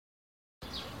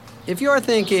If you're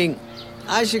thinking,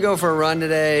 I should go for a run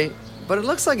today, but it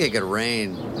looks like it could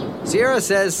rain, Sierra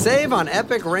says save on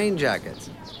epic rain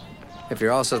jackets. If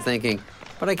you're also thinking,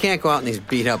 but I can't go out in these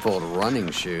beat-up old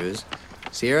running shoes,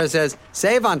 Sierra says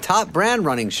save on top brand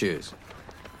running shoes.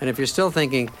 And if you're still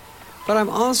thinking, but I'm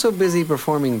also busy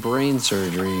performing brain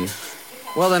surgery,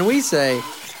 well, then we say,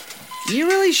 you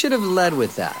really should have led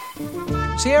with that.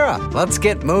 Sierra, let's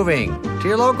get moving to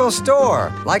your local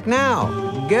store, like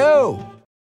now. Go!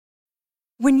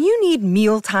 When you need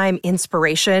mealtime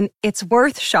inspiration, it's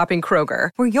worth shopping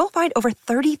Kroger, where you'll find over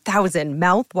 30,000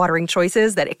 mouth-watering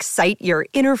choices that excite your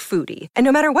inner foodie. And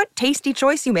no matter what tasty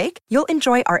choice you make, you'll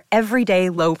enjoy our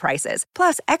everyday low prices,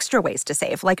 plus extra ways to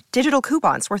save, like digital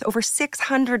coupons worth over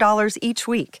 $600 each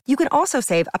week. You can also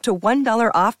save up to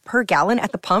 $1 off per gallon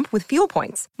at the pump with fuel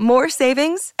points. More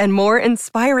savings and more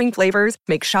inspiring flavors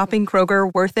make shopping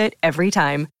Kroger worth it every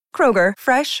time. Kroger,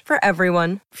 fresh for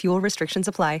everyone. Fuel restrictions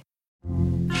apply.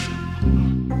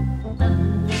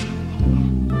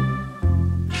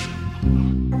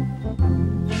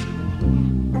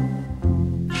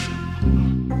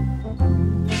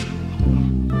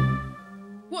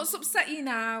 What's upset you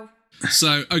now?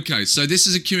 So this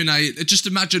is a Q&A. Just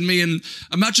imagine me and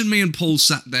Paul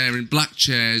sat there in black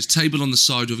chairs, table on the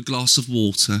side with a glass of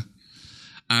water,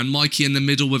 and Mikey in the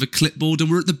middle with a clipboard,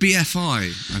 and we're at the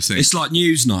BFI, I think. It's like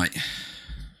Newsnight.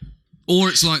 Or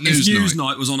it's like Newsnight. If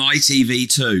Newsnight was on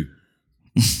ITV2.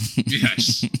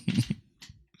 Yes.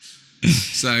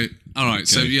 So, all right. Okay.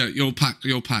 So, yeah, you're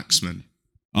Paxman.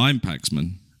 I'm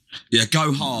Paxman. Yeah,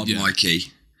 go hard,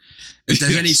 Mikey. If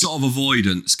there's any sort of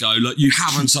avoidance, go, look, you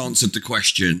haven't answered the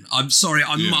question. I'm sorry,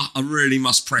 I really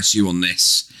must press you on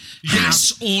this.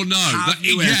 Yes or no? Have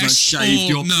you ever shaved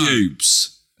your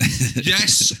pubes?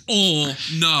 Yes or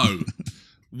no?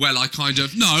 Well, I kind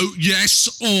of... No, yes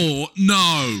or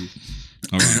no?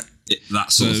 All right.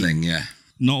 That sort of thing, yeah.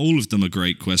 Not all of them are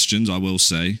great questions, I will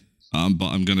say.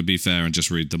 But I'm going to be fair and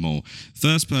just read them all.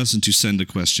 First person to send a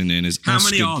question in is How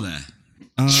Oscar. many are there?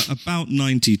 About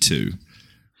 92.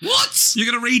 What? You're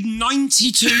going to read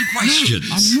 92 questions?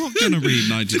 I'm not going to read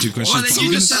 92 questions. Well, then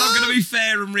you just said I'm going to be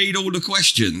fair and read all the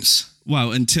questions. Well,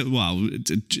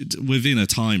 within a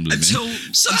time limit. Until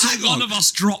one of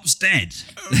us drops dead.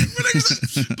 But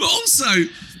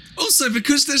also,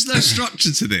 because there's no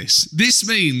structure to this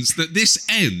means that this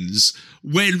ends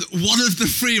when one of the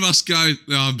three of us go,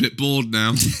 I'm a bit bored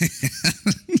now.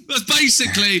 But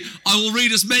basically, I will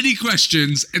read as many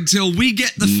questions until we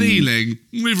get the feeling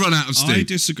we've run out of steam. I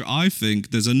disagree. I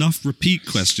think there's enough repeat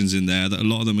questions in there that a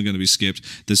lot of them are going to be skipped.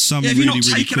 There's some really,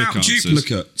 really quick out answers.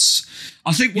 Duplicates.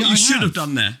 I think what you should have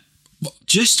done there...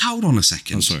 Just hold on a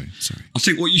second. Oh, sorry. I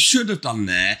think what you should have done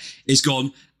there is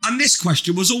gone... And this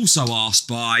question was also asked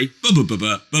by...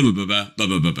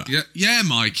 Yeah,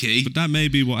 Mikey. But that may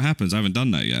be what happens. I haven't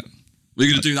done that yet. We're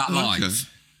going to do that live. Okay.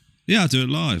 Yeah, I'll do it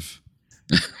live.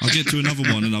 I'll get to another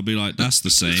one and I'll be like, that's the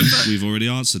same. We've already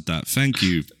answered that. Thank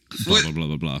you. Blah, blah, blah,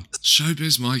 blah, blah.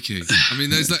 Showbiz Mikey. I mean,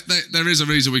 there is a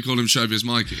reason we call him Showbiz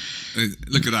Mikey.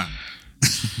 Look at that.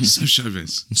 So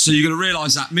showbiz. So you're going to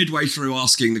realise that midway through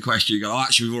asking the question, you go,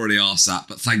 actually, we've already asked that,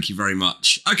 but thank you very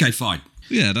much. Okay, fine.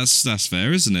 Yeah, that's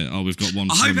fair, isn't it? Oh, we've got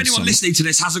one. I hope anyone listening to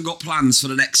this hasn't got plans for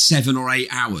the next 7 or 8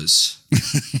 hours.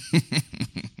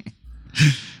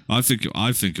 I think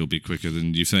it'll be quicker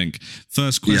than you think.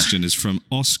 First question is from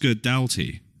Oscar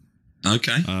Doughty.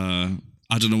 Okay. I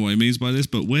don't know what he means by this,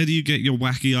 but where do you get your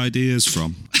wacky ideas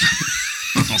from?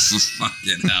 Oh,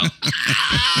 fucking hell.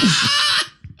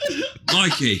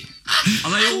 Mikey,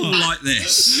 are they all like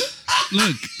this?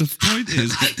 Look, the point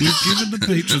is, we've given the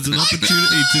patrons an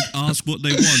opportunity to ask what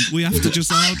they want. We have to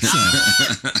just answer.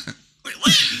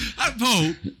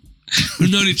 Paul,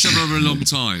 we've known each other over a long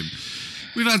time.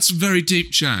 We've had some very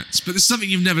deep chats, but there's something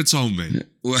you've never told me. And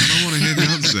I want to hear the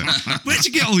answer. Where'd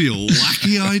you get all your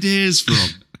wacky ideas from?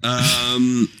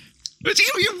 Where'd you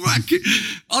get all your wacky...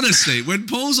 Honestly, when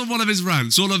Paul's on one of his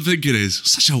rants, all I'm thinking is,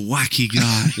 such a wacky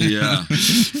guy. Yeah.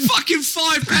 Fucking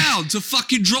 £5 to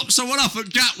fucking drop someone off at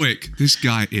Gatwick. This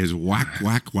guy is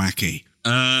wacky.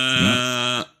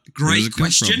 Great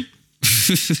question,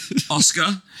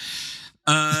 Oscar.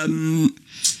 I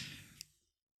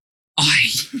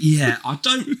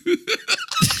don't.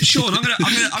 Sean, I'm gonna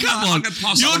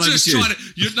pass that one over to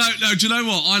you. Do you know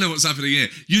what? I know what's happening here.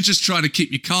 You're just trying to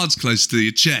keep your cards close to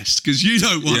your chest because you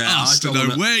don't want us to know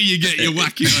where you get your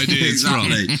wacky ideas from.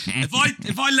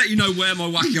 If I let you know where my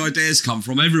wacky ideas come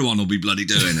from, everyone will be bloody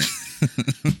doing it.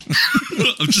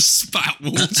 I've just spat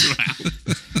water out.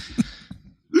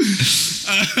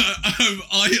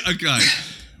 Okay.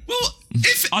 Well,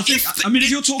 if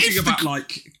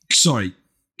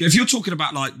you're talking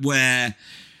about where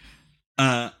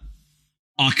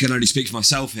I can only speak for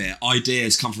myself here.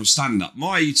 Ideas come from stand-up.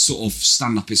 My sort of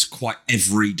stand-up is quite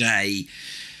everyday,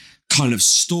 kind of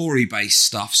story-based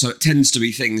stuff. So it tends to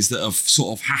be things that have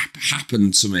sort of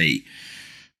happened to me,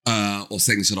 or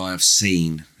things that I have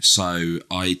seen. So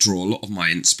I draw a lot of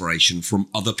my inspiration from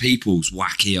other people's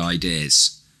wacky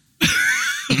ideas.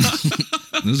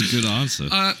 That's a good answer.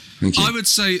 I would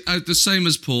say the same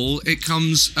as Paul. It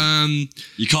comes.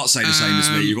 You can't say the same as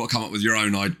me. You've got to come up with your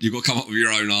own. You've got to come up with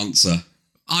your own answer.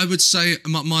 I would say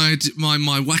my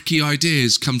wacky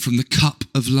ideas come from the cup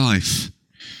of life.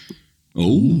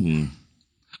 Oh.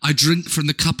 I drink from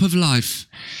the cup of life.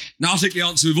 Now I think the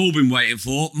answer we've all been waiting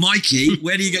for. Mikey,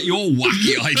 where do you get your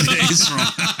wacky ideas from?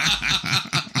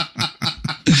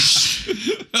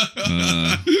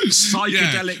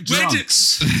 Psychedelic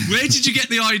drugs. Where did you get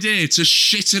the idea to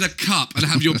shit in a cup and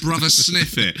have your brother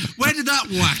sniff it? Where did that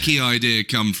wacky idea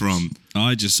come from?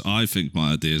 I think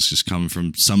my ideas just come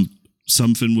from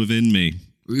something within me.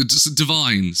 Just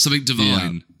divine, something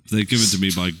divine. Yeah, they're given to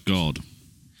me by God.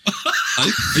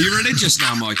 Are you religious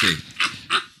now, Mikey?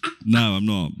 No, I'm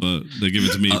not, but they're given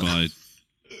to me by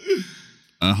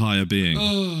a higher being.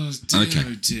 Oh, dear, okay.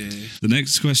 Oh dear. The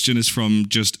next question is from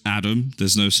just Adam.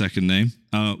 There's no second name.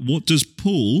 What does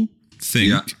Paul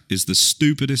think is the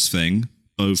stupidest thing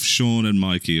both Sean and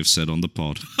Mikey have said on the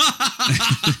pod?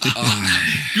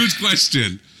 Good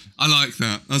question. I like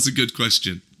that. That's a good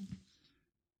question.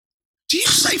 Do you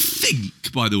say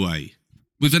think, by the way,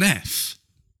 with an F?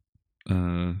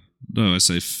 No, I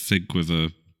say think with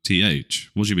a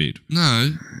TH. What do you mean?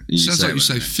 No, sounds like you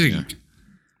say think.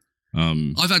 Yeah.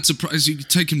 I've had it's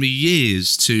taken me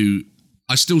years to.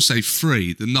 I still say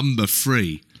free, the number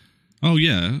 3. Oh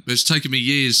yeah, but it's taken me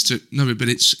years to. No, but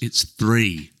it's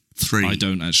 3. I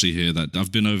don't actually hear that.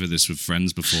 I've been over this with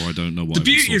friends before. I don't know why. The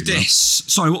beauty of this.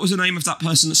 Sorry, what was the name of that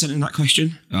person that sent in that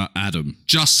question? Adam.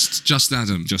 Just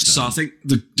Adam. So I think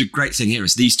the great thing here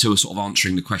is these two are sort of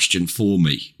answering the question for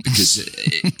me, because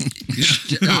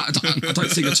I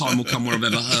don't think a time will come where I've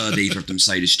ever heard either of them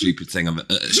say the stupidest thing I've ever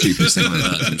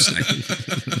heard them say.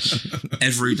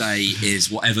 Every day is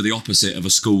whatever the opposite of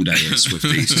a school day is with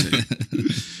these two.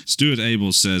 Stuart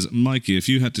Abel says, Mikey, if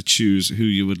you had to choose who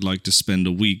you would like to spend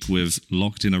a week with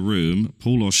locked in a room,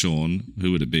 Paul or Sean,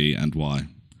 who would it be and why?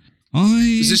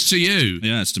 Is this to you?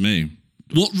 Yeah, it's to me.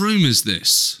 What room is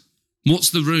this?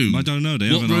 What's the room? I don't know. They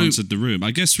haven't answered the room.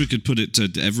 I guess we could put it to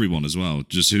everyone as well.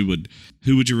 Just who would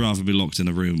you rather be locked in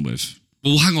a room with?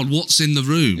 Well, hang on. What's in the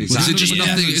room? Exactly. Is it just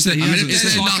nothing? If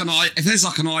there's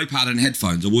like an iPad and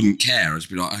headphones, I wouldn't care. I'd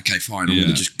be like, okay, fine.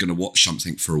 I'm just going to watch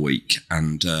something for a week.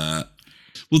 And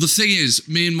well, the thing is,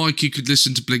 me and Mikey could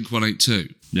listen to Blink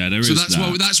 182. Yeah, there is. So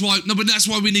that's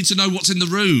why we need to know what's in the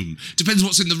room. Depends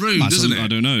what's in the room, doesn't it? I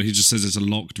don't know. He just says it's a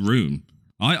locked room.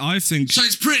 I think so.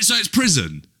 It's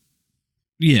prison.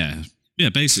 Yeah,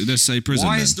 basically, let's say prison.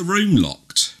 Why is the room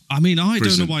locked? I mean, I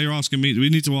don't know why you're asking me. We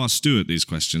need to ask Stuart these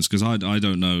questions because I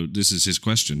don't know. This is his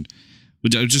question.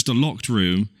 But just a locked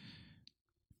room.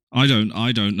 I don't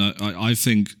know. I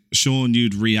think Sean,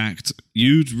 you'd react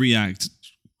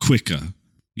quicker.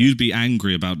 You'd be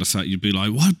angry about the fact. You'd be like,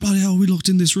 "Why bloody hell are we locked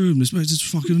in this room? This makes it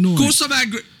fucking annoying." Of course I'm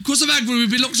angry. We'd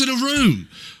be locked in a room.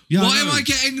 Yeah, why am I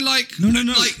getting like? No.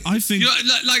 Like, I think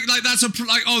that's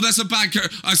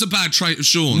a bad trait of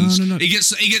Sean's. No. He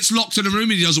gets locked in a room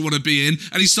he doesn't want to be in,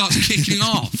 and he starts kicking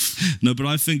off. No, but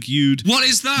I think you'd. What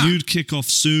is that? You'd kick off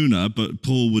sooner, but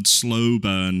Paul would slow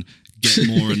burn, get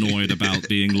more annoyed about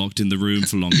being locked in the room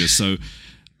for longer. So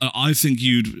I think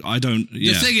you'd. I don't.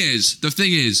 Yeah. The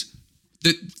thing is.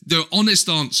 The honest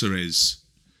answer is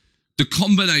the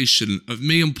combination of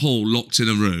me and Paul locked in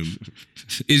a room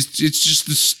is just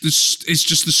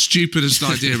the stupidest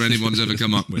idea anyone's ever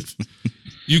come up with.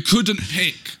 You couldn't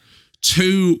pick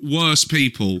 2 worse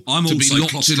people I'm to be also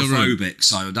locked in a room. claustrophobic,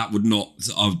 so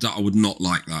I would not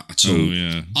like that at all. Oh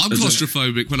yeah, I'm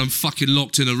claustrophobic when I'm fucking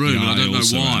locked in a room, and I don't know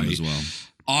why. As well.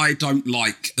 I don't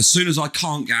like. As soon as I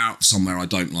can't get out somewhere, I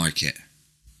don't like it.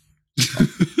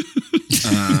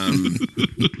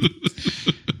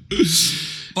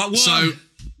 But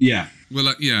yeah.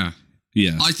 Well, yeah.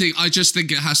 I just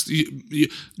think it has to.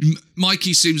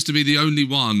 Mikey seems to be the only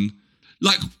one.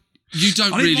 Like, you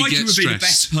don't really Mikey get would stressed. be the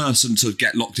best person to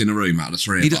get locked in a room out of the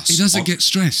 3 of us. He doesn't get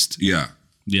stressed. Yeah.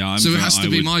 Yeah, so it has to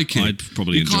be Mikey. I'd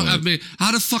probably you can't have me.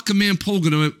 How the fuck are me and Paul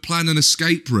going to plan an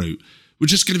escape route? We're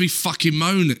just going to be fucking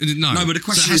moaning. No, but the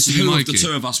question is, who of the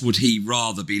 2 of us would he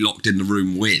rather be locked in the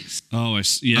room with? Yeah,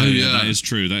 that is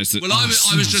true. That is.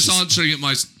 I was just answering it.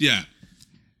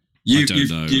 I don't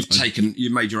know.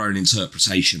 You've made your own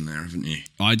interpretation there, haven't you?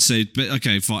 I'd say,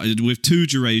 okay, fine. With 2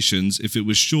 durations, if it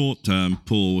was short term,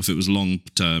 Paul. If it was long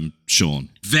term, Sean.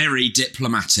 Very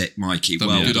diplomatic, Mikey. That'd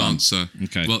well be a good done. answer.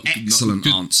 Okay. Well, Excellent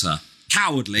answer.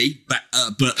 Cowardly, but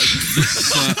for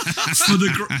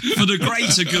the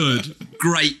greater good,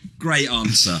 great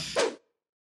answer.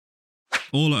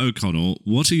 Orla O'Connell,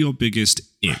 what are your biggest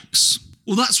icks?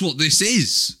 Well, that's what this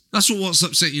is. That's what What's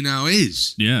Upset You Now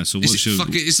is. Yeah, so what's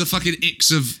It's the fucking icks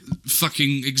of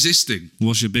fucking existing.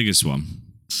 what's your biggest one?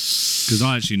 Because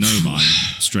I actually know mine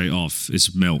straight off.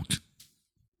 It's milk.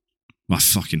 I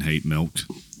fucking hate milk.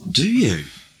 Do you?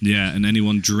 Yeah, and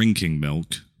anyone drinking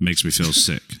milk makes me feel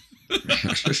sick.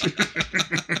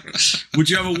 Would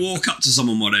you ever walk up to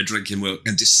someone while they're drinking milk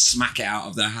and just smack it out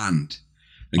of their hand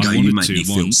and I go, wanted "You make to me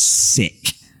feel once.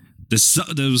 sick"?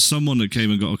 There was someone that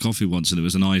came and got a coffee once, and it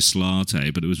was an iced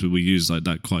latte, but it was we used like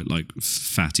that quite like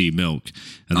fatty milk,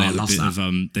 and they had a bit of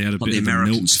they had a bit the of the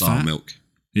American milk style fat. milk.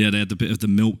 Yeah, they had the bit of the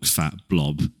milk fat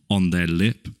blob on their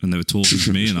lip, and they were talking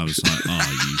to me, and I was like, "Oh,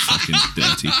 you fucking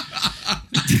dirty."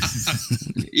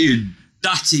 You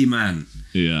dirty man.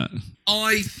 Yeah.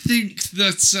 I think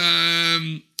that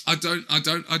I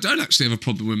don't actually have a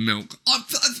problem with milk.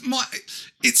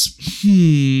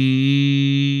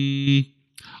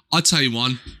 I'll tell you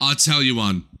one.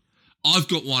 I've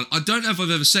got one. I don't know if I've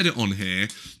ever said it on here,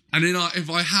 and if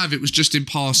I have, it was just in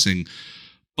passing.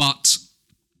 But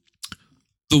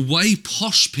the way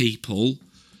posh people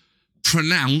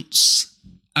pronounce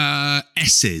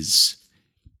S's,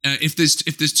 if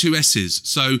there's 2 S's,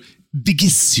 so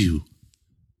bigissu.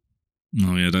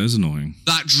 Oh yeah, that is annoying.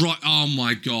 Oh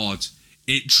my God.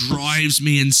 It drives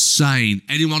me insane.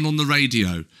 Anyone on the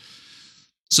radio?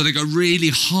 So they go really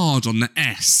hard on the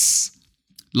S.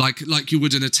 Like you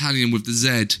would an Italian with the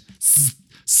Z.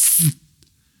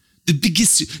 The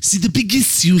biggest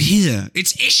issue here.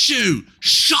 It's issue.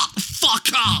 Shut the fuck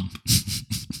up.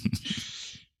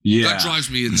 Yeah, that drives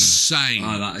me insane.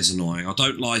 Oh, that is annoying. I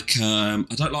don't like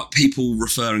people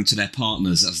referring to their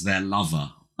partners as their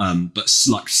lover. But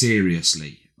like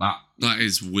seriously, that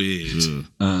is weird.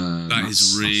 That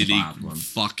is really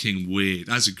fucking weird.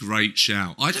 That's a great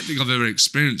shout. I don't think I've ever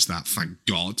experienced that. Thank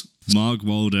God. Mark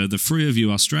Walder, the 3 of you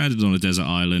are stranded on a desert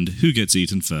island. Who gets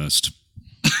eaten first?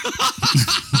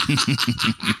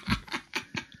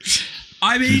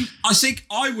 I mean, I think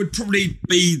I would probably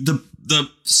be the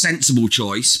sensible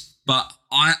choice, but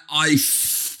I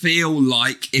feel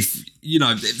like if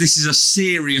this is a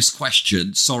serious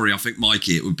question. Sorry, I think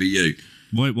Mikey, it would be you.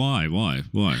 Wait, why?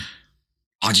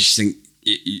 I just think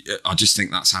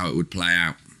that's how it would play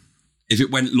out. If it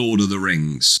went Lord of the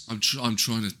Rings, I'm trying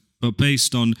to. But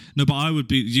based on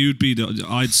you'd be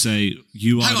I'd say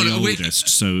you are the oldest.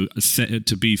 So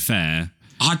to be fair,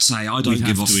 I'd say I don't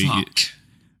give a fuck.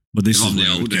 But this is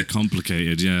where it would get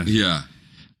complicated, yeah. Yeah,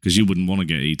 because you wouldn't want to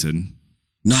get eaten.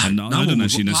 No, I don't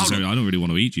actually necessarily. I don't really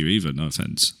want to eat you either. No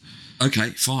offense.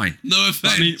 Okay, fine. No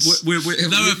offence. I mean,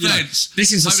 no offence.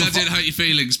 This is I didn't hurt your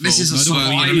feelings, Paul. This is a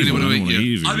I don't really want to eat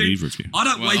you. I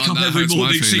don't wake up every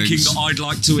morning thinking that I'd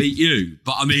like to eat you.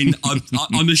 But I mean,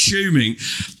 I'm assuming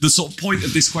the sort of point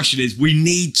of this question is we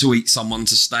need to eat someone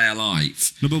to stay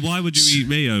alive. No, but why would you eat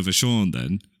me over Sean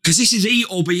then? Because this is eat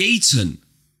or be eaten.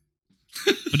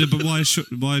 But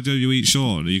why do you eat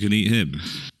Sean? You can eat him.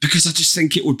 Because I just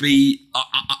think it would be...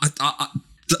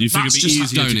 You think it'd be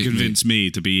easier to convince me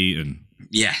to be eaten?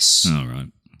 Yes. All right.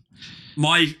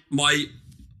 My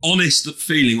honest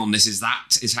feeling on this is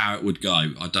that is how it would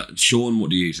go. Sean, what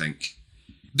do you think?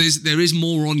 There is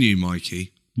more on you,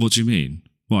 Mikey. What do you mean?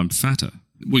 Well, I'm fatter.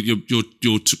 Well,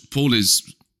 Paul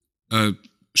is a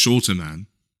shorter man.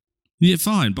 Yeah,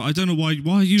 fine, but I don't know why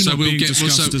are you not being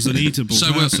discussed as an eatable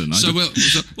person? Well,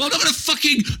 I'm not going to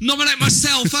fucking nominate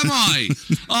myself, am I?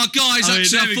 Oh, guys, I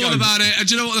thought about it, and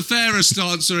do you know what the fairest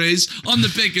answer is? I'm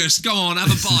the biggest. Go on,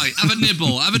 have a bite, have a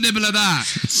nibble of that.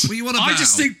 What you want about? I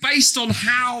just think based on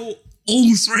how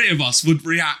all 3 of us would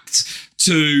react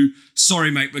to,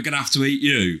 sorry mate, we're going to have to eat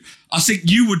you, I think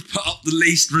you would put up the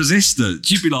least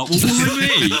resistance. You'd be like, well, why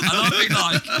me? And I'd be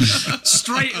like,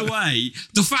 straight away,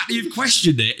 the fact that you've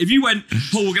questioned it, if you went,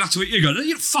 Paul, we're going to have to eat you, go, no,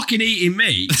 you're not fucking eating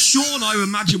me. Sean, I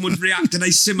imagine, would react in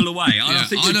a similar way. Yeah, I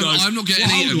think you'd go, I'm not getting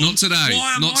eaten, not today.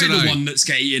 Why am not I today. the one that's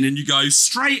getting eaten? And you go,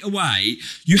 straight away,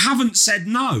 you haven't said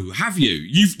no, have you?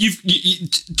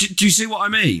 Do you see what I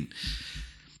mean?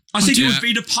 I think it would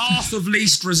be the path of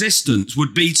least resistance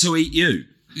would be to eat you.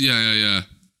 Yeah.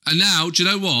 And now, do you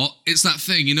know what? It's that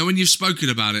thing, when you've spoken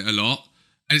about it a lot,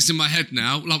 and it's in my head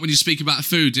now. Like when you speak about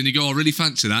food and you go, I really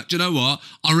fancy that. Do you know what?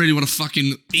 I really want to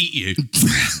fucking eat you.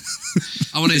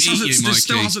 I want to eat you, Mikey. This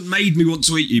still hasn't made me want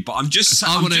to eat you, but I'm just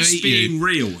being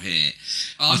real here.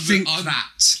 I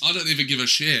don't even give a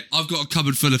shit. I've got a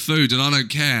cupboard full of food and I don't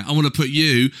care. I want to put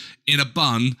you in a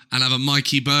bun and have a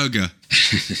Mikey burger.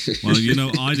 Well, you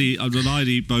know, I'd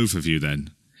eat both of you then.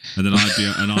 And then I'd have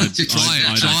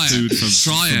food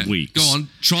for weeks. Go on,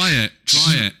 try it.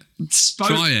 Try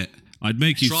it. I'd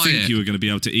make you think you were going to be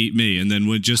able to eat me, and then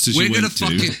just as you went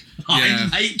to... I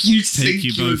make you think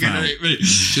you were going to eat me.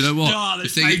 Do you know what? God,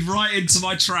 it played right into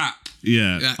my trap.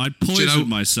 Yeah, I'd poison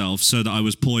myself so that I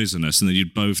was poisonous and then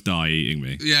you'd both die eating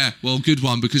me. Yeah, well, good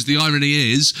one, because the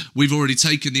irony is we've already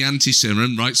taken the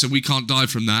anti-serum, right, so we can't die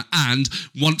from that, and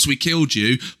once we killed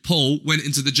you, Paul went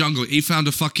into the jungle. He found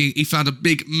a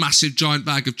big, massive, giant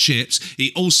bag of chips.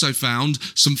 He also found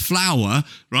some flour,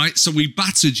 right, so we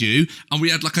battered you, and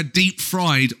we had like a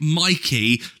deep-fried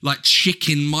Mikey, like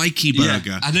chicken Mikey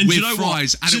burger with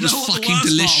fries, and it was fucking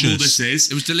delicious.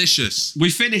 It was delicious.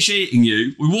 We finish eating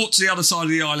you, we walked to the other side of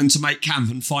the island to make camp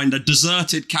and find a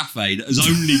deserted cafe that has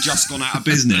only just gone out of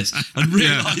business and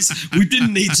realise we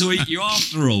didn't need to eat you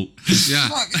after all. Yeah.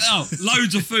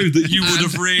 Loads of food that you would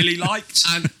have really liked.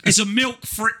 And it's a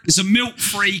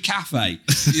milk-free cafe.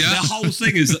 Yeah. Their whole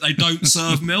thing is that they don't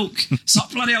serve milk. It's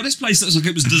like, bloody hell, this place looks like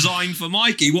it was designed for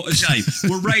Mikey. What a shame.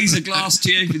 We'll raise a glass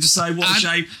to you and just say, what a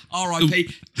shame. R.I.P.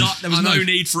 There was no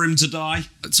need for him to die.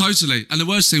 Totally. And the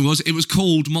worst thing was, it was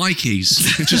called Mikey's.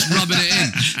 Just rubbing it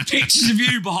in. Pictures of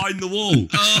you behind the wall.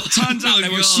 Turns out they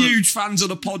were huge fans of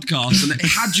the podcast, and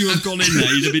had you have gone in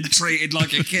there, you'd have been treated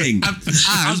like a king. And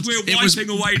as we're wiping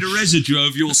away the residue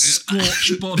of your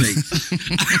scorched body.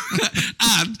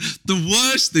 And the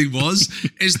worst thing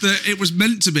is that it was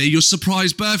meant to be your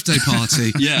surprise birthday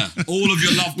party. Yeah, all of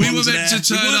your loved ones we were meant to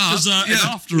turn up.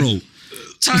 After all.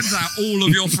 Turns out all of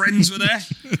your friends were there.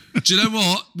 Do you know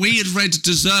what? We had read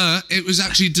dessert. It was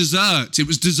actually dessert. It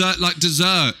was dessert, like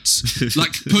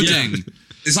pudding. Yeah.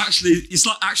 It's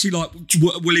actually like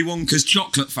Willy Wonka's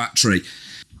chocolate factory.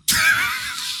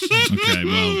 Okay,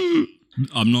 well,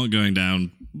 I'm not going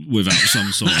down without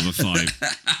some sort of a fight.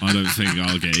 I don't think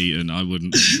I'll get eaten. I don't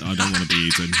want to be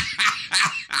eaten.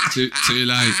 Too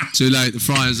late. The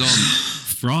fryer's on.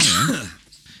 Fryer?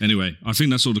 Anyway, I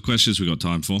think that's all the questions we got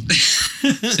time for.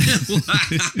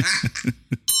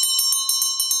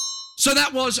 So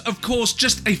that was, of course,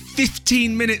 just a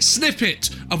 15-minute snippet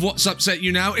of What's Upset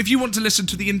You Now. If you want to listen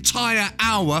to the entire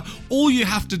hour, all you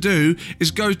have to do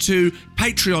is go to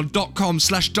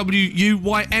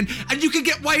patreon.com/WUYN and you can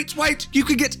get, you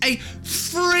can get a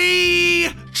free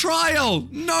trial.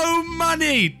 No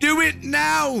money. Do it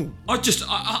now. I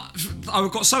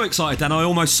got so excited then I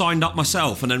almost signed up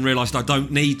myself and then realised I don't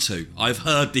need to. I've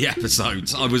heard the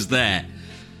episodes. I was there.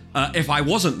 If I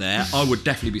wasn't there, I would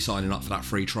definitely be signing up for that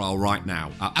free trial right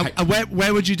now.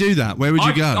 Where would you do that? Where would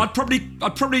you go? I'd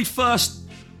probably first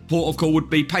port of call would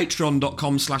be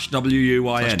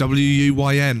patreon.com/WUYN.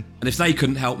 WUYN. And if they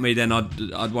couldn't help me, then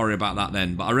I'd worry about that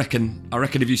then. But I reckon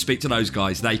if you speak to those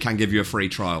guys, they can give you a free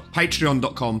trial.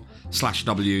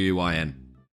 Patreon.com/WUYN.